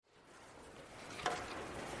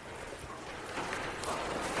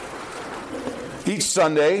Each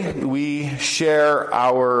Sunday, we share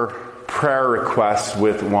our prayer requests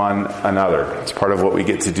with one another. It's part of what we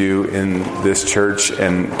get to do in this church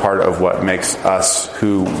and part of what makes us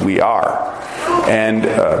who we are. And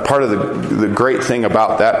part of the great thing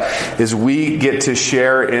about that is we get to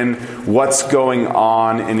share in what's going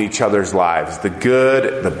on in each other's lives. The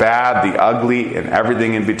good, the bad, the ugly, and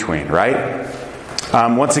everything in between, right?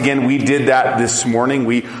 Once again, we did that this morning.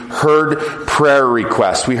 We heard prayer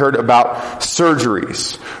requests. We heard about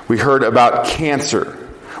surgeries. We heard about cancer.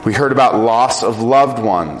 We heard about loss of loved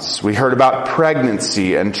ones. We heard about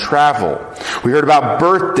pregnancy and travel. We heard about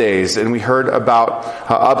birthdays, and we heard about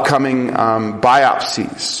upcoming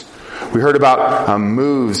biopsies. We heard about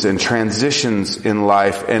moves and transitions in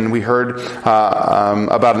life, and we heard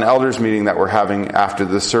about an elders meeting that we're having after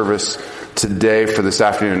the service today for this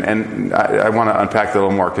afternoon. And I want to unpack that a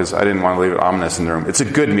little more because I didn't want to leave it ominous in the room. It's a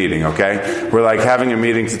good meeting, okay? We're like having a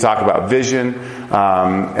meeting to talk about vision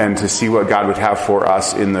and to see what God would have for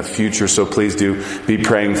us in the future. So please do be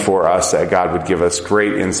praying for us that God would give us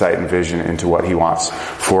great insight and vision into what He wants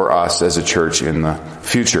for us as a church in the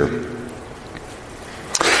future.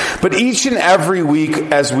 But each and every week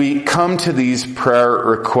as we come to these prayer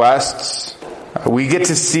requests, we get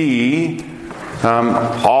to see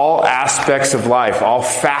all aspects of life, all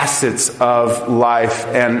facets of life.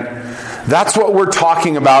 And that's what we're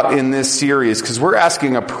talking about in this series, because we're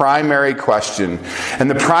asking a primary question. And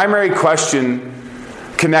the primary question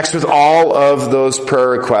connects with all of those prayer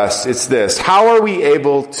requests. It's this: how are we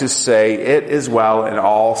able to say it is well in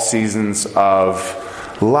all seasons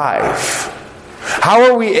of life? How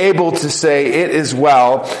are we able to say it is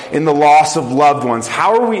well in the loss of loved ones?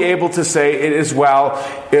 How are we able to say it is well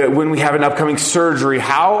when we have an upcoming surgery?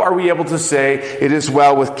 How are we able to say it is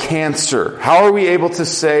well with cancer? How are we able to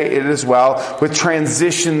say it is well with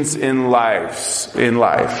transitions in life?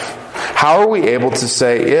 How are we able to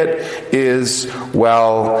say it is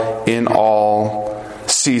well in all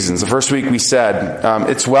seasons? The first week we said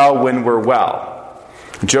it's well when we're well.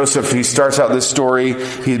 Joseph, he starts out this story,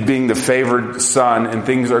 he's being the favored son, and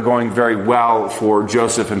things are going very well for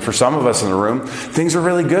Joseph. And for some of us in the room, things are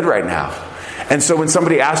really good right now. And so when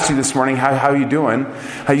somebody asked you this morning, how are you doing?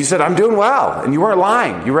 You said, I'm doing well. And you weren't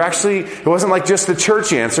lying. You were actually, it wasn't like just the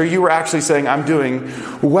church answer. You were actually saying, I'm doing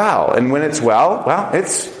well. And when it's well,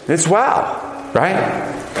 it's well,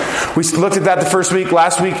 right? We looked at that the first week.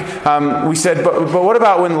 Last week, we said, but what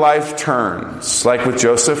about when life turns? Like with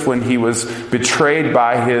Joseph, when he was betrayed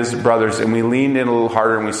by his brothers, and we leaned in a little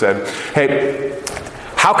harder and we said, hey,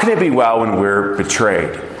 how can it be well when we're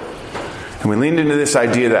betrayed? And we leaned into this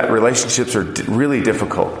idea that relationships are really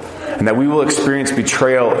difficult and that we will experience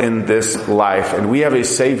betrayal in this life. And we have a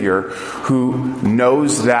Savior who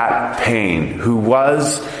knows that pain, who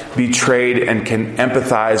was betrayed and can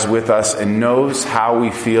empathize with us and knows how we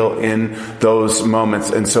feel in those moments.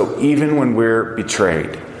 And so even when we're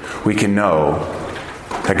betrayed, we can know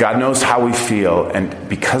that God knows how we feel, and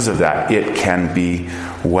because of that, it can be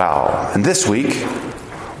well. And this week,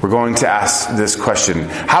 we're going to ask this question: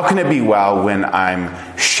 how can it be well when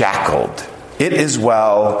I'm shackled? It is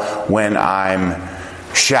well when I'm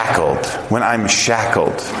shackled. When I'm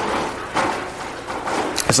shackled.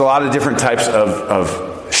 There's a lot of different types of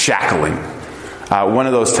shackling. One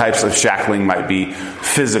of those types of shackling might be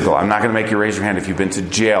physical. I'm not going to make you raise your hand if you've been to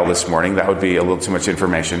jail this morning. That would be a little too much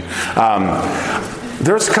information.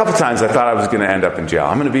 There was a couple times I thought I was going to end up in jail.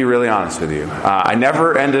 I'm going to be really honest with you. I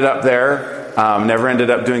never ended up there. Never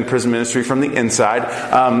ended up doing prison ministry from the inside.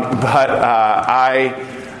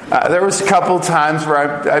 There was a couple times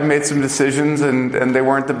where I made some decisions and they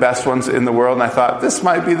weren't the best ones in the world. And I thought, this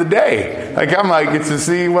might be the day. I might get to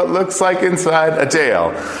see what looks like inside a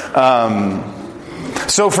jail.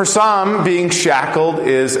 So for some, being shackled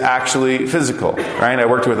is actually physical, right? I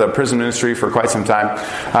worked with a prison ministry for quite some time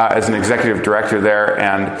as an executive director there.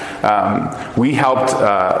 And we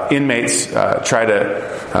helped inmates try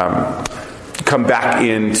to come back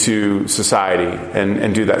into society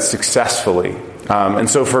and do that successfully. And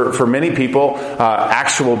so for many people,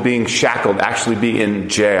 actual being shackled, actually being in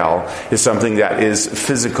jail, is something that is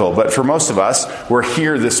physical. But for most of us, we're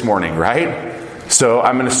here this morning, right? So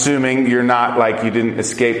I'm assuming you're not like you didn't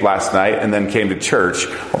escape last night and then came to church,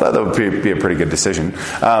 although that would be a pretty good decision.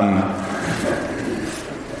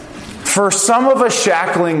 For some of us,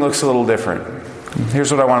 shackling looks a little different.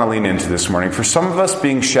 Here's what I want to lean into this morning. For some of us,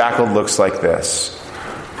 being shackled looks like this.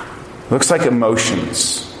 Looks like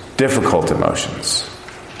emotions. Difficult emotions,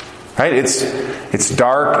 right? It's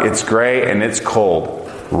dark, it's gray, and it's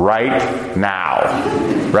cold right now,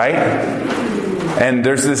 right? And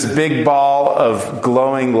there's this big ball of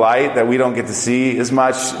glowing light that we don't get to see as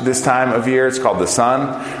much this time of year. It's called the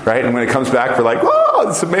sun, right? And when it comes back, we're like, whoa,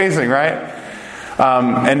 it's amazing, right?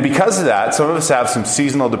 And because of that, some of us have some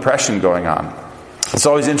seasonal depression going on. It's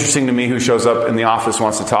always interesting to me who shows up in the office,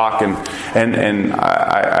 wants to talk, and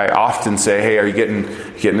I often say, hey, are you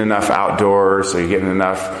getting enough outdoors? Are you getting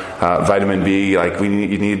enough vitamin B? Like you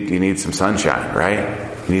need some sunshine, right?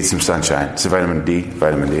 You need some sunshine. It's a vitamin D,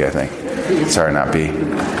 I think. Sorry, not B.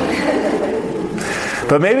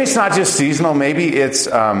 But maybe it's not just seasonal. Maybe it's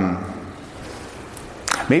a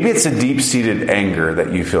deep-seated anger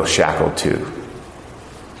that you feel shackled to.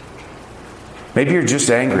 Maybe you're just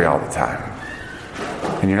angry all the time.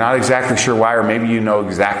 And you're not exactly sure why, or maybe you know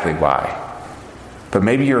exactly why. But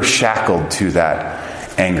maybe you're shackled to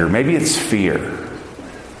that anger. Maybe it's fear.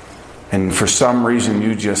 And for some reason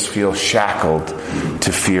you just feel shackled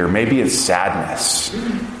to fear. Maybe it's sadness.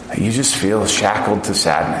 You just feel shackled to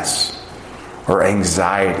sadness. Or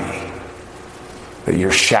anxiety. That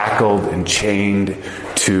you're shackled and chained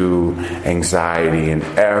to anxiety. And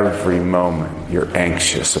every moment you're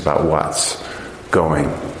anxious about what's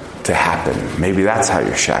going to happen. Maybe that's how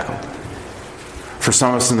you're shackled. For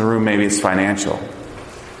some of us in the room, maybe it's financial.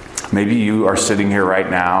 Maybe you are sitting here right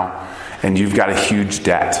now and you've got a huge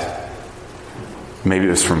debt. Maybe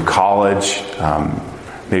it was from college.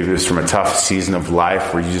 Maybe it was from a tough season of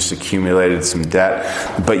life where you just accumulated some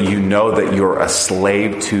debt. But you know that you're a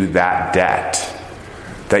slave to that debt.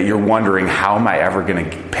 That you're wondering, how am I ever going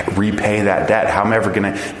to repay that debt? How am I ever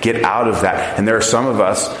going to get out of that? And there are some of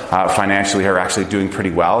us financially who are actually doing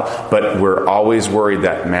pretty well, but we're always worried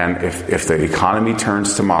that, man, if the economy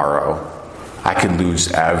turns tomorrow, I could lose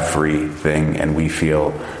everything, and we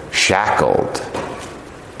feel shackled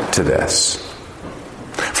to this.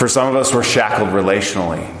 For some of us, we're shackled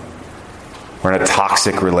relationally. We're in a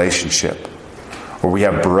toxic relationship, where we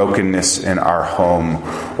have brokenness in our home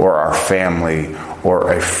or our family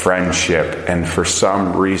or a friendship, and for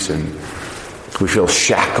some reason we feel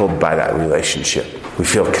shackled by that relationship. We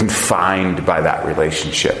feel confined by that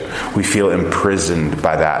relationship. We feel imprisoned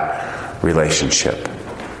by that relationship.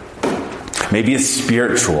 Maybe it's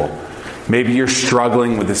spiritual. Maybe you're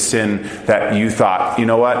struggling with a sin that you thought, you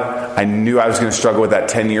know what, I knew I was going to struggle with that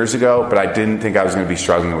 10 years ago, but I didn't think I was going to be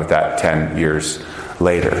struggling with that 10 years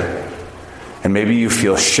later. And maybe you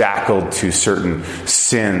feel shackled to certain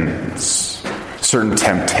sins, certain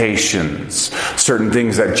temptations, certain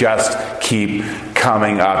things that just keep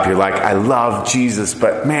coming up. You're like, I love Jesus,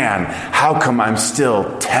 but man, how come I'm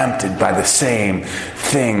still tempted by the same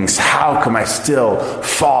things? How come I still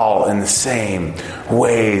fall in the same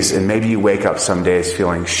ways? And maybe you wake up some days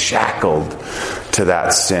feeling shackled to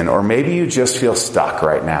that sin. Or maybe you just feel stuck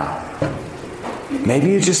right now.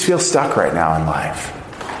 Maybe you just feel stuck right now in life.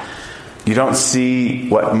 You don't see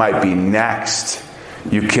what might be next.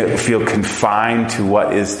 You can feel confined to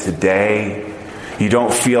what is today. You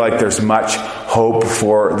don't feel like there's much hope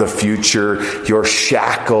for the future. You're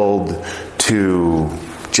shackled to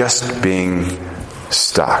just being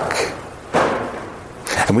stuck.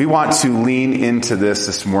 And we want to lean into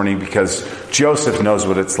this morning because Joseph knows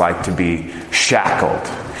what it's like to be shackled.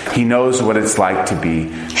 He knows what it's like to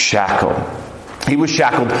be shackled. He was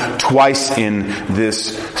shackled twice in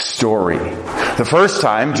this story. The first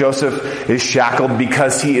time, Joseph is shackled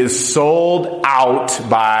because he is sold out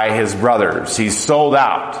by his brothers. He's sold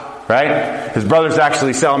out, right? His brothers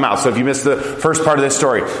actually sell him out. So if you missed the first part of this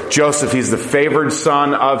story, Joseph, he's the favored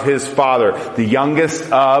son of his father, the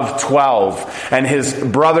youngest of 12. And his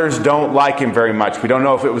brothers don't like him very much. We don't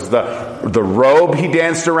know if it was the robe he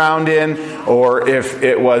danced around in, or if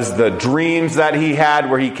it was the dreams that he had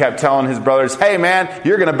where he kept telling his brothers, hey man,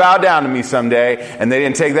 you're going to bow down to me someday. And they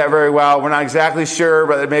didn't take that very well. We're not exactly sure,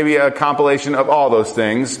 but maybe a compilation of all those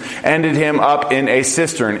things ended him up in a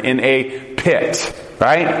cistern, in a pit,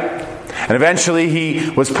 right? And eventually he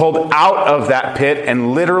was pulled out of that pit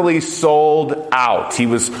and literally sold out. He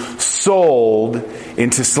was sold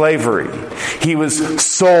into slavery. He was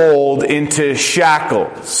sold into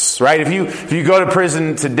shackles, right? If you go to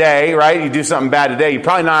prison today, right, you do something bad today,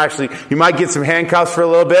 you might get some handcuffs for a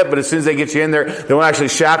little bit, but as soon as they get you in there, they won't actually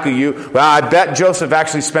shackle you. Well, I bet Joseph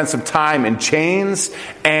actually spent some time in chains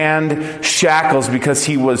and shackles because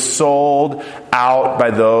he was sold out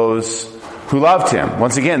by those who loved him.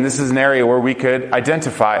 Once again, this is an area where we could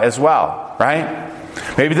identify as well, right?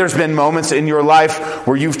 Maybe there's been moments in your life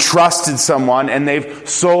where you've trusted someone and they've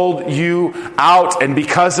sold you out, and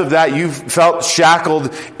because of that, you've felt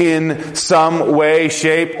shackled in some way,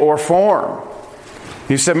 shape, or form.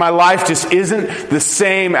 You said, my life just isn't the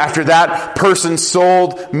same after that person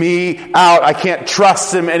sold me out. I can't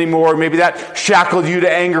trust him anymore. Maybe that shackled you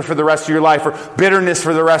to anger for the rest of your life, or bitterness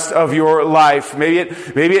for the rest of your life. Maybe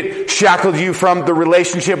it shackled you from the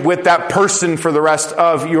relationship with that person for the rest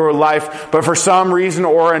of your life. But for some reason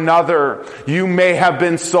or another, you may have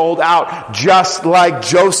been sold out, just like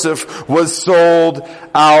Joseph was sold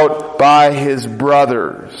out by his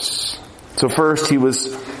brothers. So first, he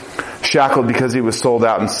was shackled because he was sold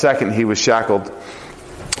out. And second, he was shackled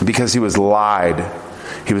because he was lied.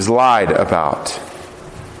 He was lied about.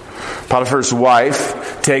 Potiphar's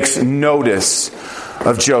wife takes notice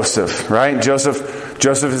of Joseph, right?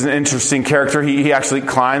 Joseph is an interesting character. He actually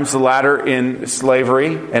climbs the ladder in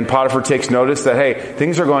slavery, and Potiphar takes notice that, hey,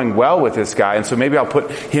 things are going well with this guy, and so maybe I'll put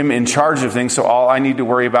him in charge of things, so all I need to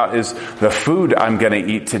worry about is the food I'm going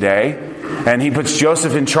to eat today. And he puts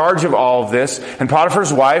Joseph in charge of all of this. And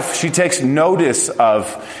Potiphar's wife, she takes notice of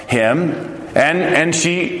him. And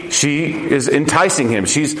she is enticing him.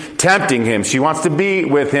 She's tempting him. She wants to be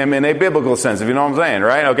with him in a biblical sense, if you know what I'm saying,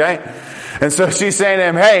 right? Okay? And so she's saying to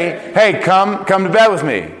him, hey, come to bed with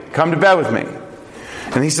me. Come to bed with me.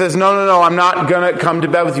 And he says, no, I'm not going to come to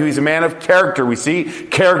bed with you. He's a man of character. We see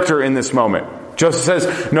character in this moment. Joseph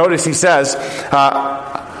says, notice he says,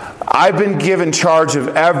 I've been given charge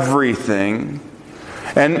of everything,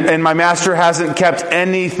 and my master hasn't kept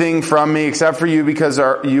anything from me except for you, because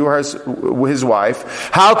you are his wife.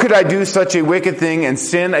 How could I do such a wicked thing and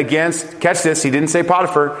sin against, catch this, he didn't say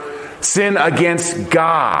Potiphar, sin against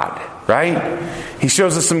God, right? He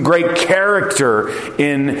shows us some great character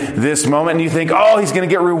in this moment, and you think, oh, he's going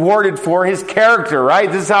to get rewarded for his character,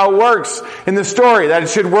 right? This is how it works in the story, that it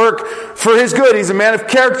should work for his good. He's a man of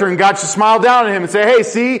character, and God should smile down at him and say, hey,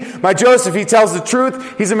 see, my Joseph, he tells the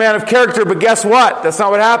truth, he's a man of character, but guess what? That's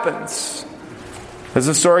not what happens. As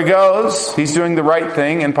the story goes, he's doing the right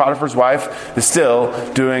thing, and Potiphar's wife is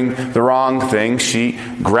still doing the wrong thing. She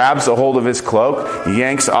grabs a hold of his cloak,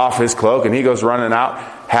 yanks off his cloak, and he goes running out,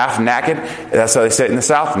 half naked. That's how they say it in the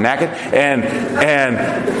South, naked.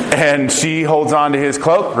 And she holds on to his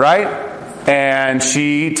cloak, right? And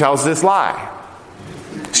she tells this lie.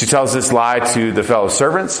 She tells this lie to the fellow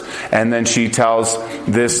servants, and then she tells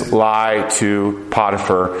this lie to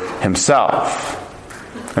Potiphar himself.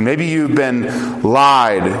 And maybe you've been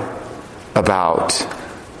lied about,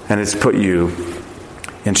 and it's put you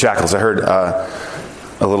in shackles. I heard a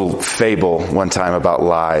little fable one time about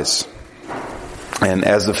lies. And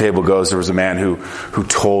as the fable goes, there was a man who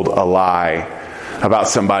told a lie about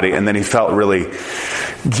somebody, and then he felt really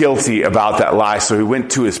guilty about that lie. So he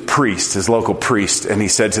went to his priest, his local priest, and he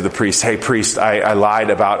said to the priest, hey priest, I lied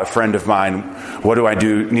about a friend of mine. What do I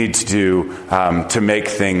need to do to make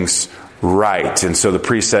things right? And so the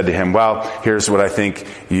priest said to him, well, here's what I think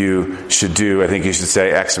you should do. I think you should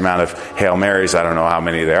say X amount of Hail Marys. I don't know how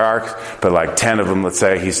many there are, but like 10 of them, let's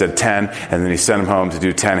say. He said 10, and then he sent him home to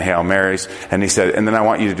do 10 Hail Marys. And he said, and then I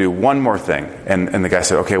want you to do one more thing. And the guy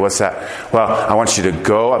said, okay, what's that? Well, I want you to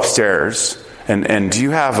go upstairs, and do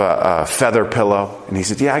you have a feather pillow? And he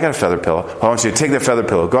said, yeah, I got a feather pillow. Well, I want you to take that feather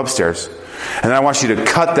pillow, go upstairs, and then I want you to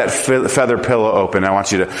cut that feather pillow open. I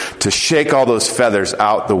want you to shake all those feathers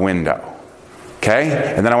out the window.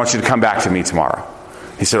 Okay? And then I want you to come back to me tomorrow.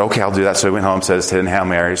 He said, okay, I'll do that. So he went home, said his 10 Hail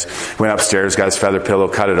Marys, went upstairs, got his feather pillow,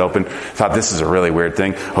 cut it open, thought this is a really weird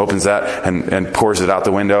thing, opens that and pours it out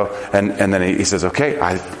the window. And then he says, okay,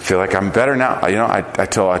 I feel like I'm better now. You know, I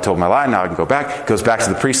told my lie, now I can go back. Goes back to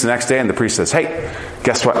the priest the next day, and the priest says, hey,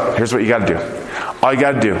 guess what? Here's what you got to do. All you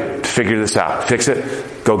got to do to figure this out, fix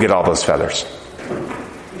it, go get all those feathers.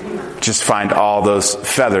 Just find all those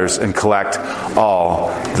feathers and collect all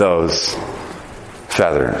those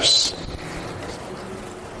feathers.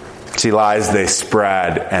 See, lies, they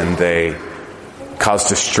spread and they cause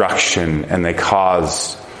destruction, and they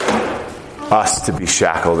cause us to be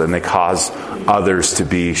shackled, and they cause others to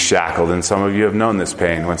be shackled. And some of you have known this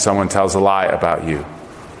pain when someone tells a lie about you.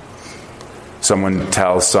 Someone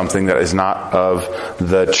tells something that is not of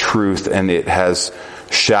the truth, and it has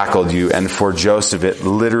shackled you. And for Joseph, it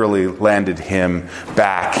literally landed him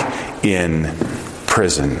back in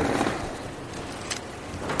prison.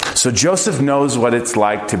 So Joseph knows what it's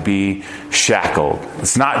like to be shackled.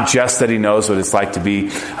 It's not just that he knows what it's like to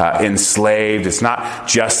be enslaved. It's not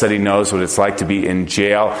just that he knows what it's like to be in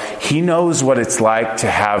jail. He knows what it's like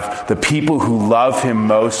to have the people who love him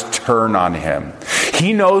most turn on him.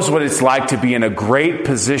 He knows what it's like to be in a great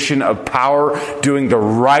position of power, doing the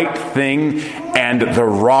right thing, and the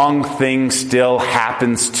wrong thing still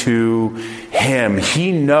happens to him.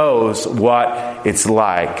 He knows what it's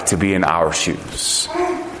like to be in our shoes.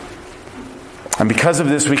 And because of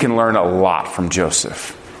this, we can learn a lot from Joseph.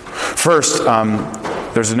 First,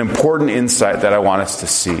 there's an important insight that I want us to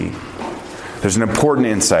see. There's an important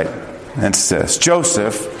insight, and it's this.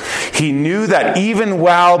 Joseph, he knew that even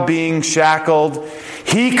while being shackled,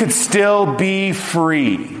 he could still be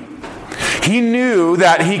free. He knew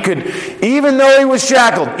that he could, even though he was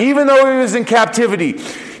shackled, even though he was in captivity,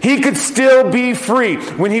 he could still be free.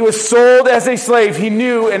 When he was sold as a slave, he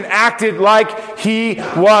knew and acted like he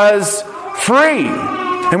was free.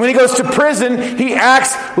 And when he goes to prison, he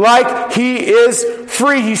acts like he is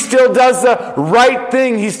free. He still does the right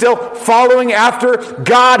thing. He's still following after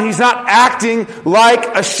God. He's not acting like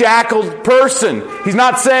a shackled person. He's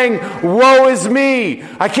not saying, woe is me.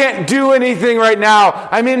 I can't do anything right now.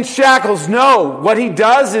 I'm in shackles. No. What he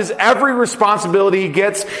does is every responsibility he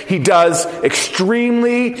gets, he does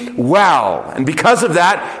extremely well. And because of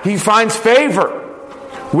that, he finds favor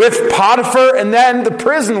with Potiphar and then the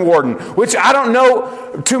prison warden, which I don't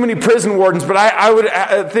know too many prison wardens, but I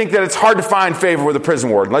would think that it's hard to find favor with a prison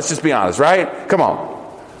warden. Let's just be honest, right? Come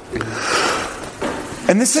on.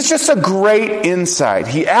 And this is just a great insight.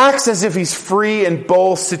 He acts as if he's free in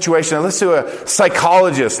both situations. I listened to a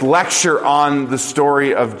psychologist lecture on the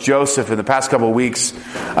story of Joseph in the past couple of weeks.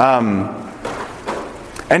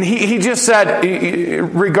 And he just said,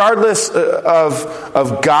 regardless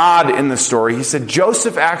of God in the story, he said,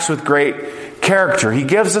 Joseph acts with great character. He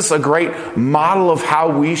gives us a great model of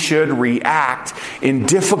how we should react in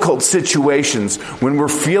difficult situations. When we're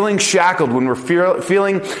feeling shackled, when we're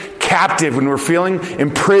feeling captive, when we're feeling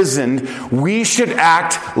imprisoned, we should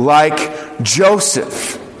act like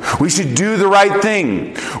Joseph. We should do the right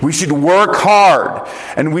thing. We should work hard.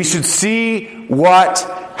 And we should see what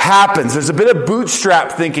happens. There's a bit of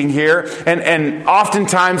bootstrap thinking here, and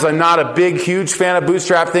oftentimes I'm not a huge fan of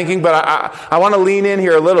bootstrap thinking, but I want to lean in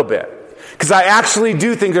here a little bit. Because I actually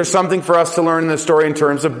do think there's something for us to learn in this story in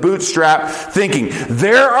terms of bootstrap thinking.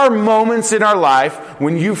 There are moments in our life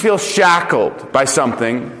when you feel shackled by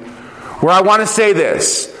something where I want to say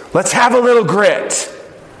this. Let's have a little grit.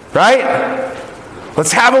 Right?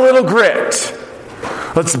 Let's have a little grit.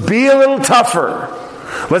 Let's be a little tougher.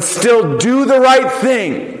 Let's still do the right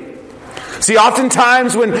thing. See,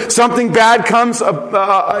 oftentimes when something bad comes in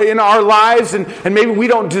our lives and maybe we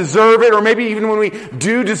don't deserve it, or maybe even when we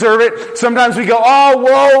do deserve it, sometimes we go, oh,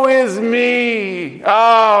 woe is me.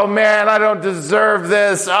 Oh, man, I don't deserve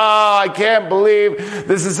this. Oh, I can't believe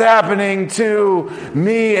this is happening to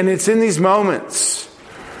me. And it's in these moments.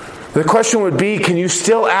 The question would be, can you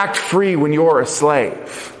still act free when you're a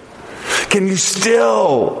slave? Can you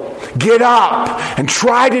still get up and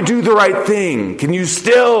try to do the right thing? Can you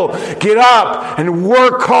still get up and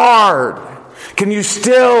work hard? Can you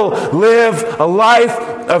still live a life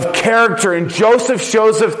of character? And Joseph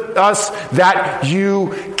shows us that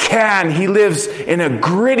you can. He lives in a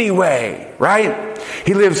gritty way, right?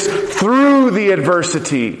 He lives through the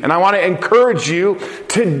adversity. And I want to encourage you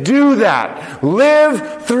to do that.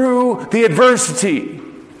 Live through the adversity.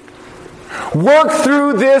 Work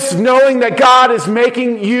through this knowing that God is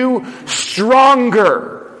making you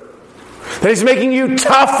stronger. That He's making you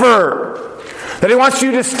tougher. That He wants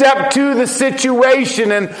you to step to the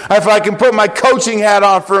situation. And if I can put my coaching hat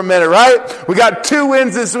on for a minute, right? We got 2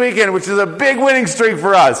 wins this weekend, which is a big winning streak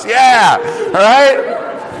for us. Yeah. All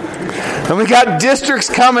right? And we got districts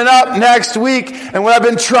coming up next week. And what I've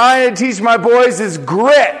been trying to teach my boys is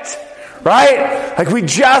grit. Right? Like we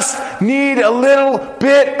just need a little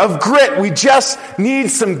bit of grit. We just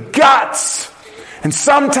need some guts. And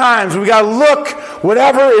sometimes we got to look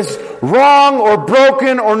whatever is wrong or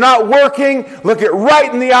broken or not working, look it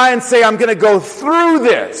right in the eye and say, I'm going to go through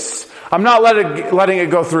this. I'm not letting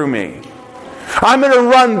it go through me. I'm going to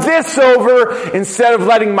run this over instead of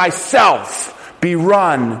letting myself be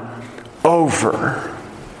run over.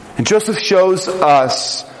 And Joseph shows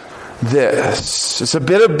us this. It's a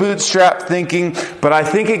bit of bootstrap thinking, but I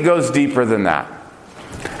think it goes deeper than that.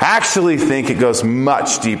 I actually think it goes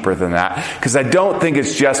much deeper than that, because I don't think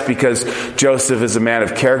it's just because Joseph is a man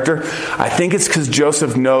of character. I think it's because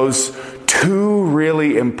Joseph knows 2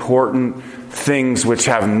 really important things which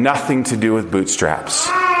have nothing to do with bootstraps.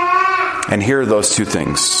 And here are those 2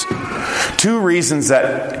 things. 2 reasons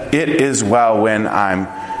that it is well when I'm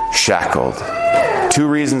shackled. 2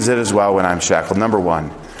 reasons it is well when I'm shackled. Number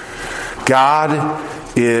 1. God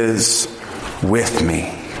is with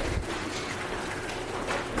me.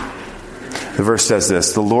 The verse says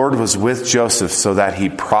this, the Lord was with Joseph so that he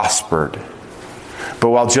prospered. But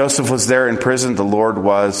while Joseph was there in prison, the Lord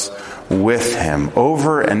was with him.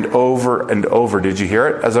 Over and over and over. Did you hear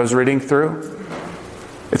it as I was reading through?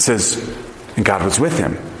 It says, and God was with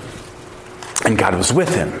him. And God was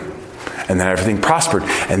with him. And then everything prospered.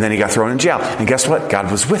 And then he got thrown in jail. And guess what?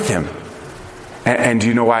 God was with him. And do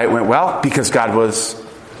you know why it went well? Because God was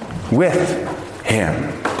with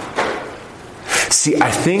him. See,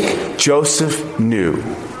 I think Joseph knew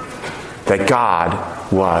that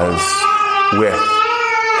God was with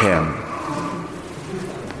him.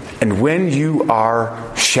 And when you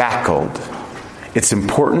are shackled, it's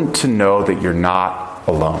important to know that you're not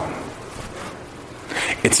alone.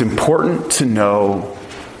 It's important to know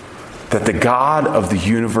that the God of the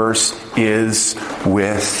universe is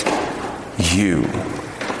with you.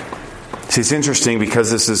 See, it's interesting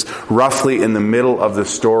because this is roughly in the middle of the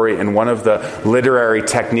story, and one of the literary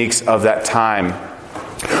techniques of that time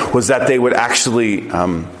was that they would actually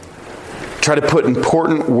try to put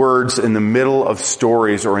important words in the middle of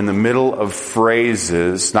stories or in the middle of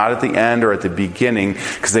phrases, not at the end or at the beginning,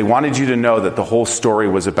 because they wanted you to know that the whole story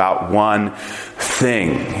was about one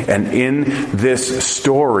thing. And in this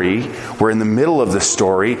story, we're in the middle of the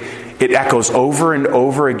story, it echoes over and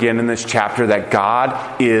over again in this chapter that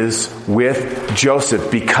God is with Joseph,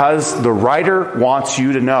 because the writer wants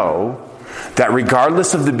you to know that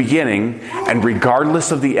regardless of the beginning and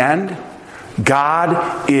regardless of the end,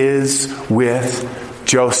 God is with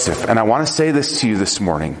Joseph. And I want to say this to you this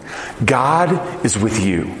morning. God is with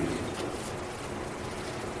you.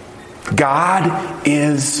 God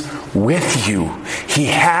is with you. He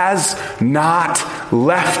has not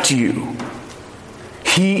left you.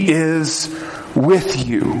 He is with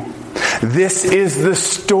you. This is the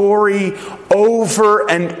story over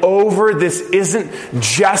and over. This isn't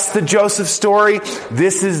just the Joseph story.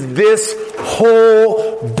 This is this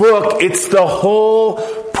whole book. It's the whole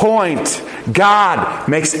point. God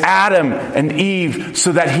makes Adam and Eve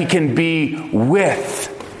so that he can be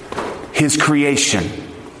with his creation.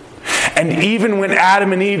 And even when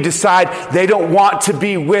Adam and Eve decide they don't want to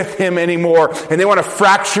be with him anymore and they want to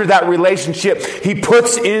fracture that relationship, he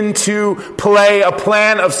puts into play a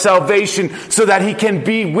plan of salvation so that he can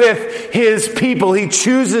be with his people. He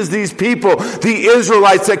chooses these people, the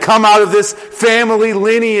Israelites that come out of this family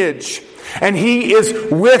lineage. And he is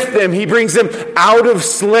with them. He brings them out of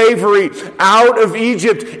slavery, out of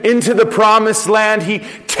Egypt, into the promised land. He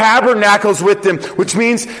tabernacles with them, which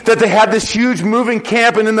means that they had this huge moving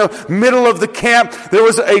camp, and in the middle of the camp there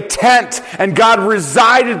was a tent, and God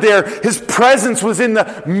resided there. His presence was in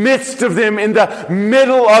the midst of them, in the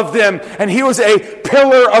middle of them, and he was a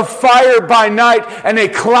pillar of fire by night and a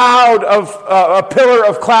pillar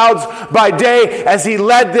of clouds by day as he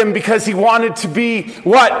led them, because he wanted to be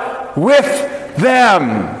what? With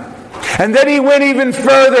them. And then he went even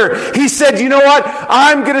further. He said, you know what?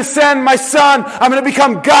 I'm going to send my son. I'm going to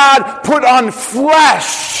become God put on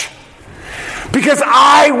flesh, because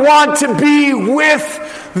I want to be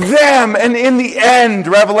with them. And in the end,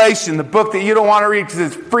 Revelation, the book that you don't want to read because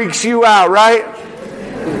it freaks you out, right?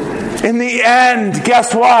 In the end,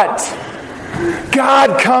 guess what?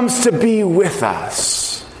 God comes to be with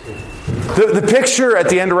us. The picture at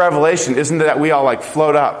the end of Revelation isn't that we all like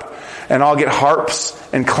float up and all get harps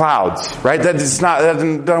and clouds, right? That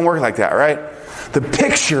doesn't work like that, right? The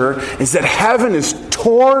picture is that heaven is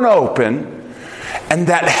torn open, and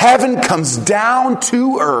that heaven comes down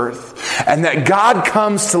to earth, and that God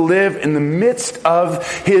comes to live in the midst of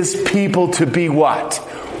his people to be what?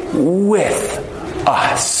 With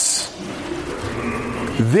us.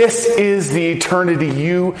 This is the eternity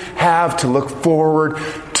you have to look forward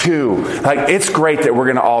to. Like, it's great that we're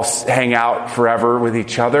going to all hang out forever with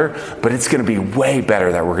each other, but it's going to be way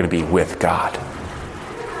better that we're going to be with God.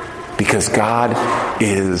 Because God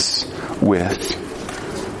is with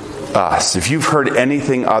us. If you've heard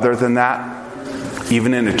anything other than that,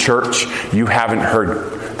 even in a church, you haven't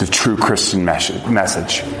heard the true Christian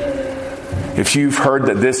message. If you've heard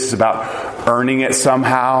that this is about earning it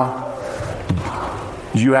somehow,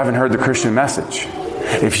 you haven't heard the Christian message.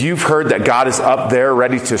 If you've heard that God is up there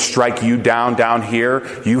ready to strike you down here,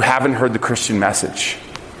 you haven't heard the Christian message.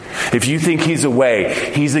 If you think he's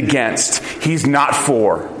away, he's against, he's not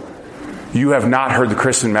for, you have not heard the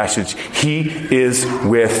Christian message. He is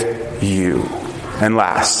with you. And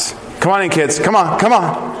last, come on in, kids. Come on.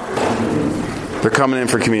 They're coming in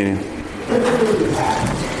for communion.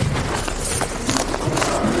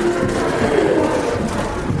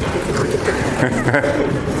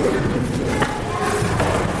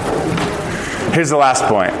 Here's the last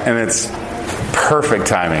point, and it's perfect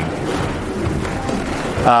timing.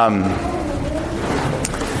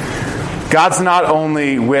 God's not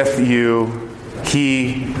only with you,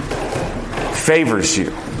 he favors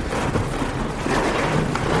you.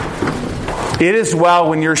 It is well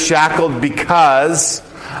when you're shackled, because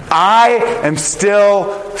I am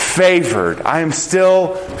still favored. I am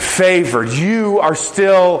still favored. You are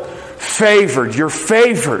still favored. You're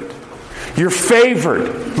favored. You're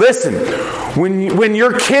favored. Listen, when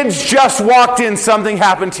your kids just walked in, something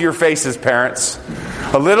happened to your faces, parents.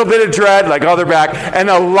 A little bit of dread, like, oh, they're back, and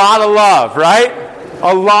a lot of love, right?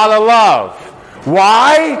 A lot of love.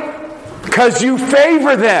 Why? Because you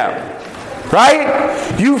favor them.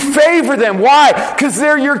 Right? You favor them. Why? Because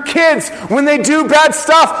they're your kids. When they do bad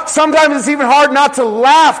stuff, sometimes it's even hard not to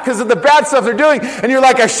laugh because of the bad stuff they're doing. And you're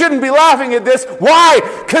like, I shouldn't be laughing at this. Why?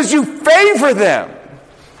 Because you favor them.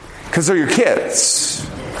 Because they're your kids.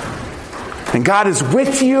 And God is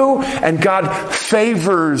with you, and God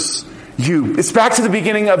favors you. It's back to the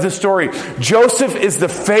beginning of the story. Joseph is the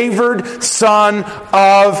favored son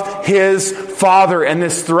of his father, and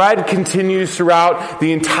this thread continues throughout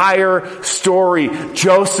the entire story.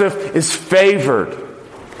 Joseph is favored.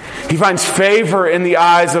 He finds favor in the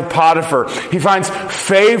eyes of Potiphar. He finds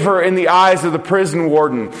favor in the eyes of the prison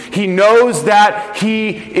warden. He knows that he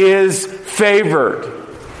is favored.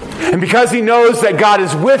 And because he knows that God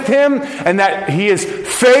is with him and that he is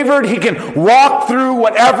favored, he can walk through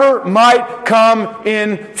whatever might come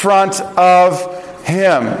in front of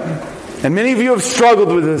him. And many of you have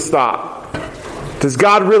struggled with this thought. Does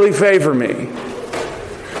God really favor me?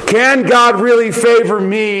 Can God really favor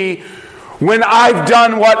me when I've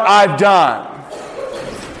done what I've done?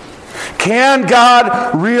 Can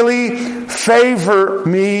God really favor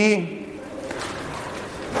me?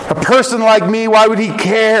 A person like me, why would he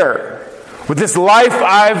care? With this life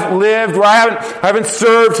I've lived, where I haven't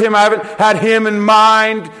served him, I haven't had him in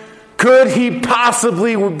mind, could he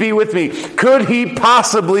possibly be with me? Could he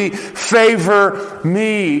possibly favor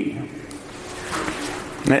me?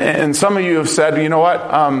 And some of you have said, you know what?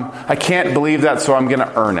 I can't believe that, so I'm going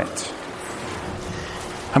to earn it.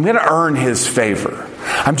 I'm going to earn his favor.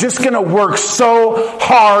 I'm just going to work so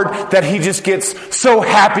hard that he just gets so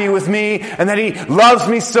happy with me and that he loves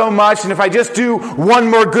me so much. And if I just do one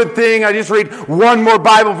more good thing, I just read one more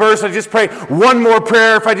Bible verse, I just pray one more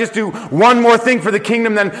prayer, if I just do one more thing for the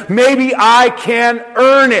kingdom, then maybe I can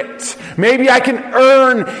earn it. Maybe I can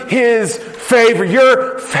earn his favor.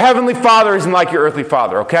 Your heavenly Father isn't like your earthly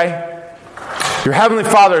father, okay? Your heavenly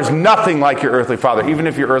Father is nothing like your earthly father. Even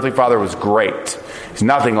if your earthly father was great, he's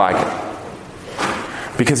nothing like it.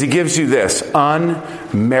 Because he gives you this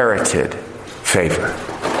unmerited favor.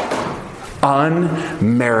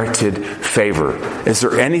 Unmerited favor. Is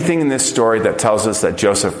there anything in this story that tells us that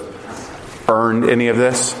Joseph earned any of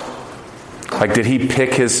this? Like, did he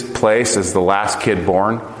pick his place as the last kid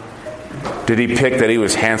born? Did he pick that he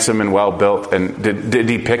was handsome and well built? And did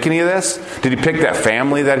he pick any of this? Did he pick that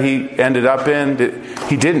family that he ended up in?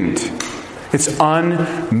 He didn't. It's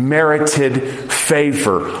unmerited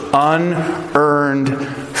favor, unearned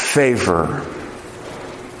favor.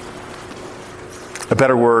 A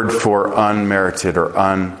better word for unmerited or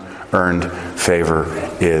unearned favor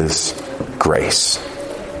is grace.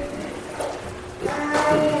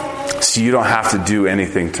 So you don't have to do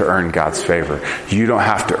anything to earn God's favor. You don't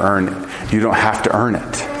have to earn it. You don't have to earn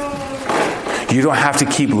it. You don't have to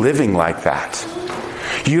keep living like that.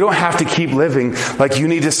 You don't have to keep living like you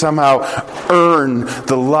need to somehow earn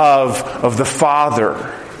the love of the Father.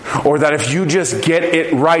 Or that if you just get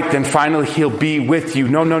it right, then finally he'll be with you.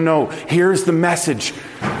 No. Here's the message.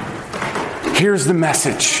 Here's the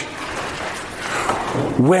message.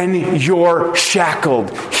 When you're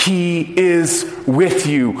shackled, he is with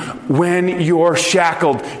you. When you're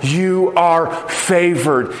shackled, you are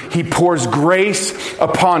favored. He pours grace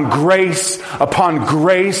upon grace upon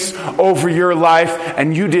grace over your life,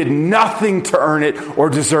 and you did nothing to earn it or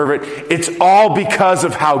deserve it. It's all because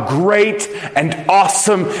of how great and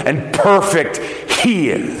awesome and perfect he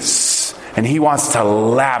is. And he wants to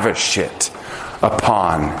lavish it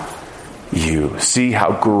upon you. See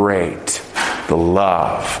how great the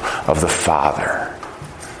love of the Father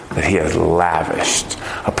that he has lavished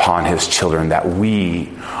upon his children, that we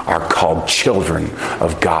are called children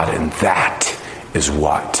of God, and that is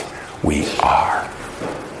what we are.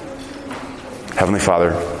 Heavenly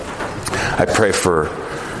Father, I pray for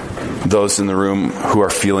those in the room who are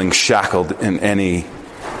feeling shackled in any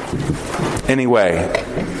way.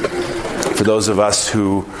 For those of us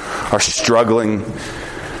who are struggling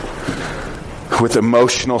with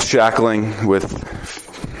emotional shackling, with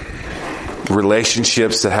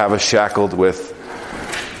relationships that have us shackled, with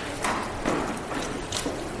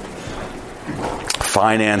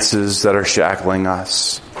finances that are shackling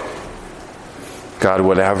us. God,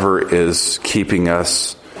 whatever is keeping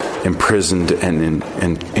us imprisoned and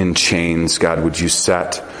in chains, God, would you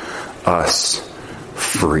set us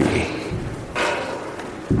free?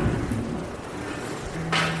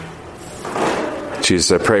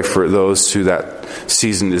 Jesus, I pray for those who that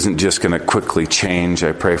season isn't just going to quickly change.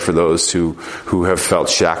 I pray for those who have felt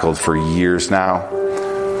shackled for years now.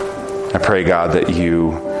 I pray, God, that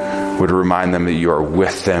you would remind them that you are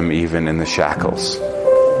with them even in the shackles.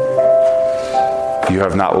 You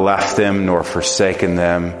have not left them nor forsaken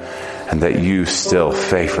them, and that you still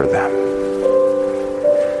favor them.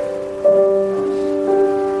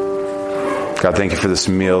 God, thank you for this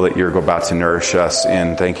meal that you're about to nourish us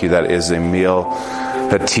in. Thank you that is a meal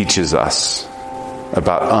that teaches us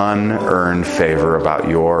about unearned favor, about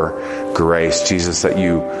your grace. Jesus, that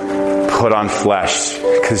you put on flesh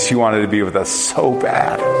because you wanted to be with us so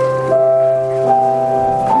bad.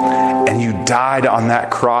 And you died on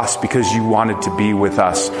that cross because you wanted to be with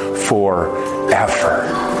us forever.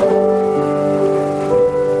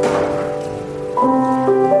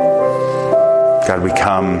 God, we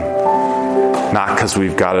come not because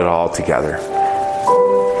we've got it all together.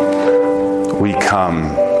 We come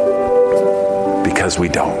because we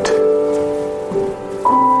don't.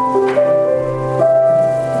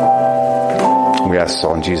 We ask this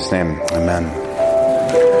all in Jesus' name. Amen.